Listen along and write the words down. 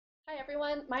Hi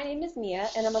everyone, my name is Mia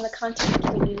and I'm on the Content and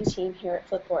Community team here at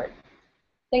Flipboard.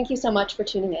 Thank you so much for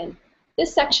tuning in.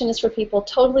 This section is for people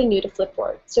totally new to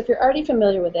Flipboard, so if you're already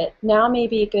familiar with it, now may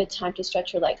be a good time to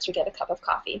stretch your legs or get a cup of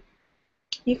coffee.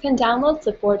 You can download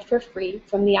Flipboard for free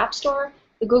from the App Store,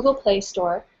 the Google Play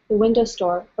Store, the Windows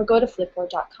Store, or go to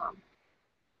flipboard.com.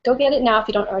 Go get it now if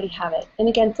you don't already have it. And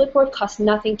again, Flipboard costs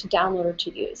nothing to download or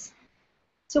to use.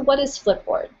 So what is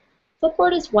Flipboard?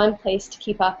 Flipboard is one place to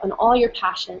keep up on all your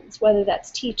passions, whether that's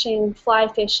teaching, fly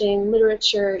fishing,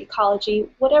 literature, ecology,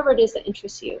 whatever it is that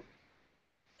interests you.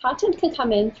 Content can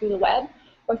come in through the web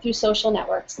or through social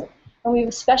networks, and we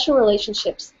have special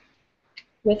relationships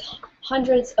with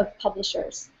hundreds of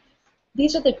publishers.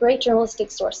 These are the great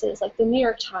journalistic sources like the New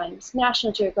York Times,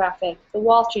 National Geographic, the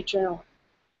Wall Street Journal,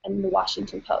 and the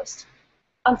Washington Post.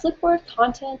 On Flipboard,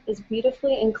 content is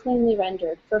beautifully and cleanly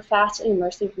rendered for fast and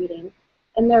immersive reading,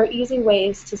 and there are easy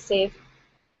ways to save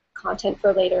content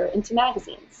for later into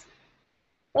magazines.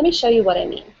 Let me show you what I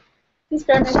mean. Please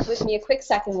bear with me a quick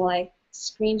second while I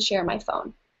screen share my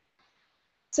phone.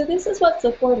 So this is what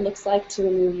Flipboard looks like to a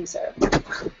new user.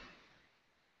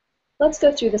 Let's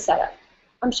go through the setup.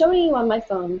 I'm showing you on my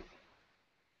phone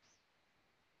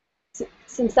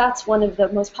since that's one of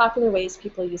the most popular ways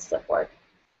people use Flipboard.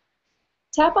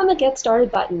 Tap on the Get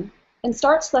Started button and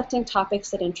start selecting topics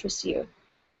that interest you.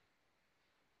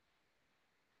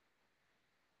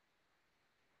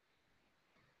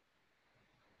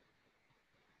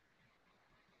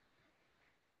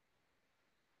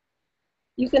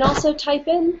 You can also type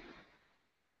in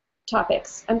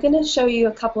topics. I'm going to show you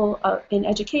a couple in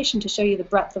education to show you the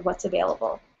breadth of what's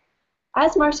available.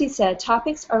 As Marcy said,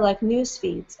 topics are like news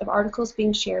feeds of articles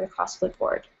being shared across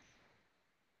Flipboard.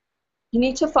 You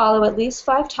need to follow at least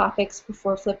 5 topics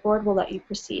before Flipboard will let you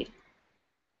proceed.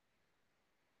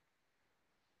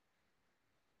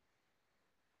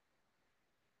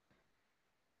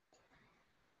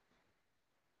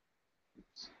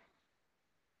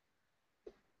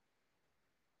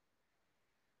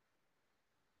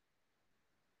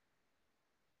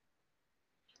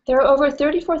 There are over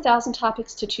 34,000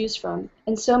 topics to choose from,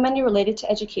 and so many related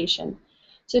to education.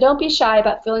 So don't be shy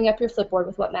about filling up your Flipboard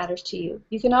with what matters to you.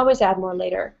 You can always add more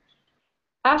later.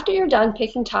 After you're done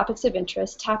picking topics of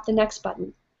interest, tap the Next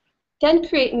button. Then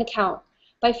create an account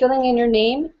by filling in your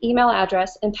name, email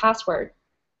address, and password.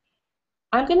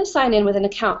 I'm going to sign in with an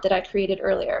account that I created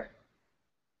earlier.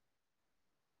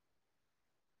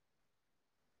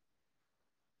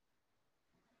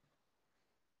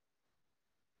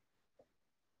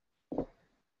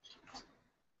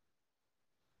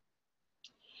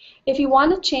 If you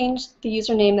want to change the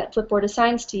username that Flipboard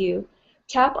assigns to you,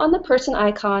 tap on the person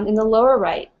icon in the lower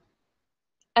right,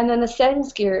 and then the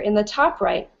settings gear in the top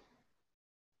right.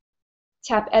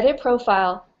 Tap Edit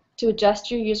Profile to adjust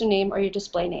your username or your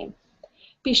display name.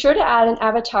 Be sure to add an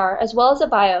avatar as well as a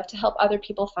bio to help other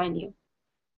people find you.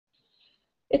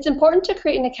 It's important to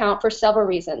create an account for several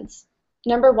reasons.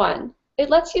 Number 1,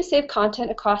 it lets you save content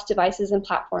across devices and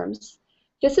platforms.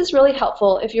 This is really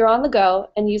helpful if you're on the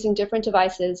go and using different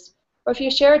devices, or if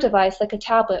you share a device like a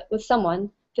tablet with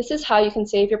someone. This is how you can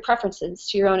save your preferences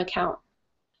to your own account.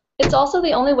 It's also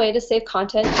the only way to save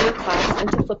content in your class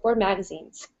and to Flipboard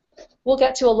magazines. We'll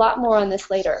get to a lot more on this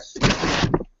later.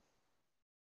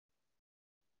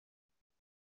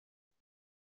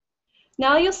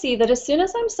 Now you'll see that as soon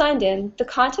as I'm signed in, the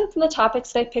content from the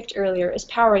topics that I picked earlier is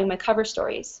powering my cover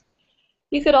stories.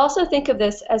 You could also think of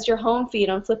this as your home feed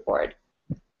on Flipboard.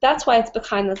 That's why it's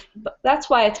behind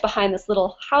this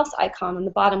little house icon on the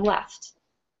bottom left.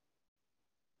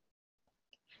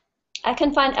 I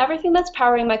can find everything that's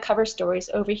powering my cover stories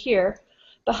over here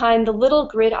behind the little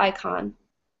grid icon.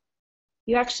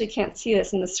 You actually can't see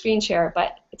this in the screen share,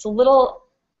 but it's a little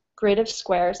grid of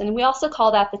squares, and we also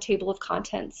call that the table of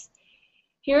contents.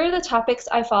 Here are the topics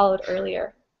I followed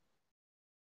earlier.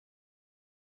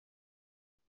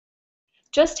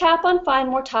 Just tap on Find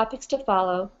More Topics to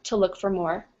Follow to look for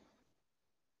more.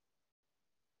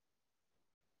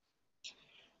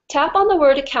 Tap on the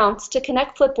word Accounts to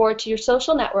connect Flipboard to your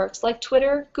social networks like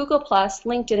Twitter, Google+,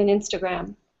 LinkedIn, and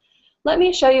Instagram. Let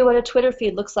me show you what a Twitter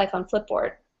feed looks like on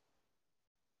Flipboard.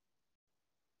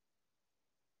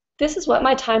 This is what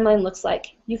my timeline looks like.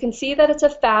 You can see that it's a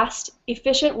fast,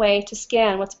 efficient way to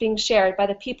scan what's being shared by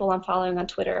the people I'm following on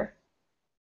Twitter.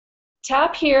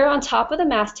 Tap here on top of the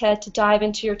masthead to dive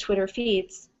into your Twitter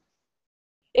feeds.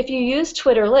 If you use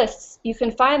Twitter lists, you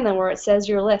can find them where it says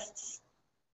Your Lists.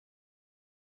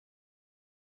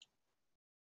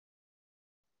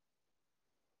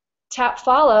 Tap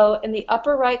Follow in the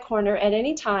upper right corner at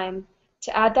any time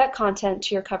to add that content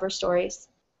to your cover stories.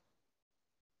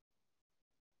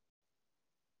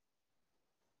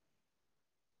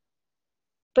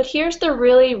 But here's the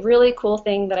really, really cool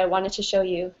thing that I wanted to show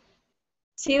you.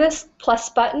 See this plus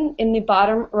button in the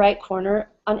bottom right corner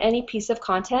on any piece of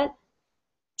content?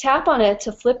 Tap on it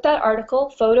to flip that article,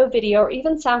 photo, video, or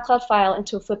even SoundCloud file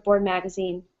into a Flipboard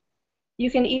magazine. You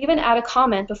can even add a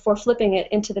comment before flipping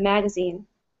it into the magazine.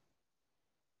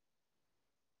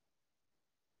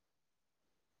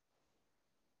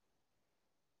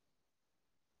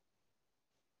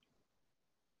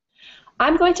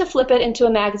 I'm going to flip it into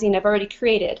a magazine I've already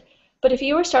created, but if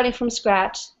you were starting from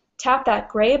scratch, tap that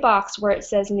gray box where it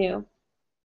says New.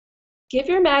 Give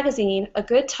your magazine a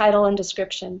good title and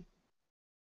description.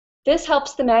 This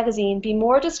helps the magazine be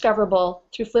more discoverable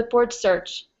through Flipboard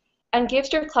search and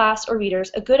gives your class or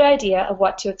readers a good idea of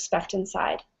what to expect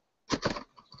inside.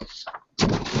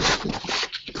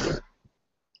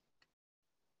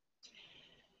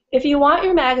 If you want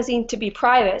your magazine to be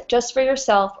private just for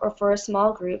yourself or for a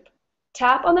small group,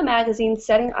 tap on the magazine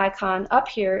setting icon up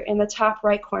here in the top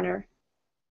right corner.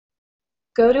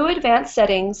 Go to Advanced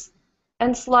Settings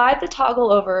and slide the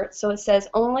toggle over so it says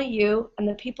only you and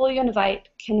the people you invite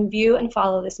can view and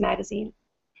follow this magazine.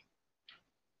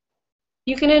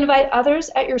 You can invite others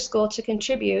at your school to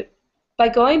contribute by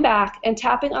going back and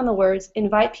tapping on the words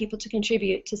Invite people to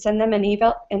contribute to send them an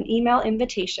email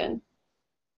invitation.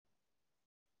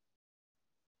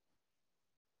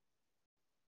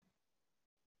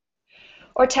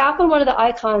 Or tap on one of the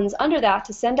icons under that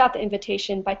to send out the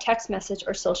invitation by text message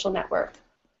or social network.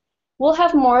 We'll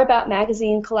have more about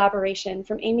magazine collaboration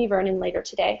from Amy Vernon later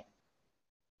today.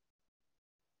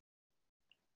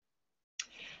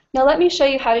 Now let me show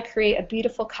you how to create a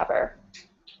beautiful cover.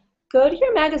 Go to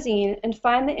your magazine and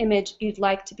find the image you'd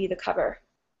like to be the cover.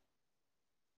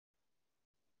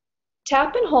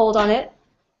 Tap and hold on it,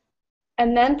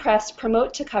 and then press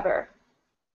Promote to Cover.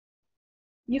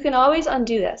 You can always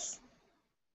undo this.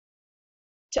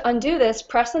 To undo this,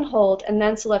 press and hold, and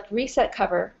then select Reset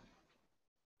Cover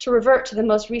to revert to the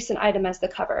most recent item as the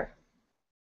cover.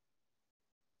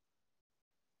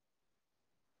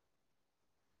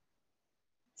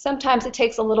 Sometimes it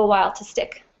takes a little while to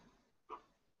stick.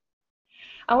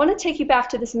 I want to take you back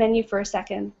to this menu for a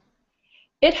second.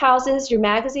 It houses your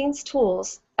magazine's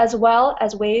tools as well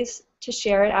as ways to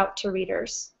share it out to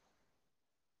readers.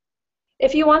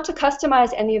 If you want to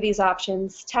customize any of these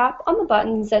options, tap on the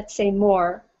buttons that say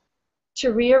More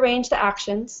to rearrange the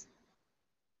actions,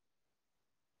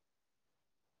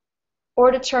 or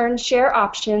to turn share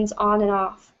options on and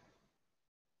off.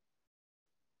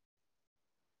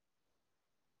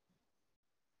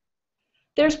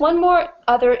 There's one more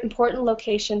other important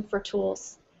location for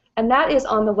tools, and that is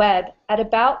on the web at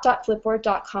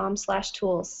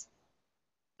about.flipboard.com/tools.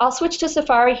 I'll switch to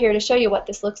Safari here to show you what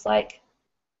this looks like.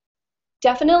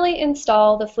 Definitely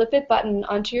install the Flip It button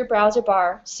onto your browser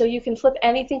bar so you can flip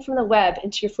anything from the web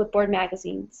into your Flipboard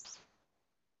magazines.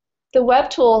 The web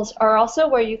tools are also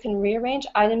where you can rearrange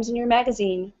items in your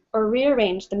magazine or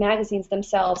rearrange the magazines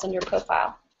themselves on your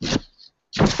profile.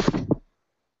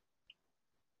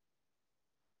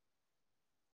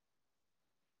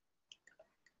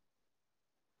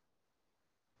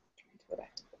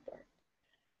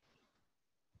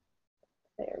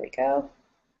 There we go.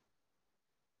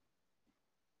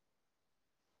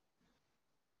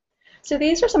 So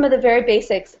these are some of the very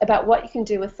basics about what you can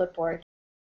do with Flipboard.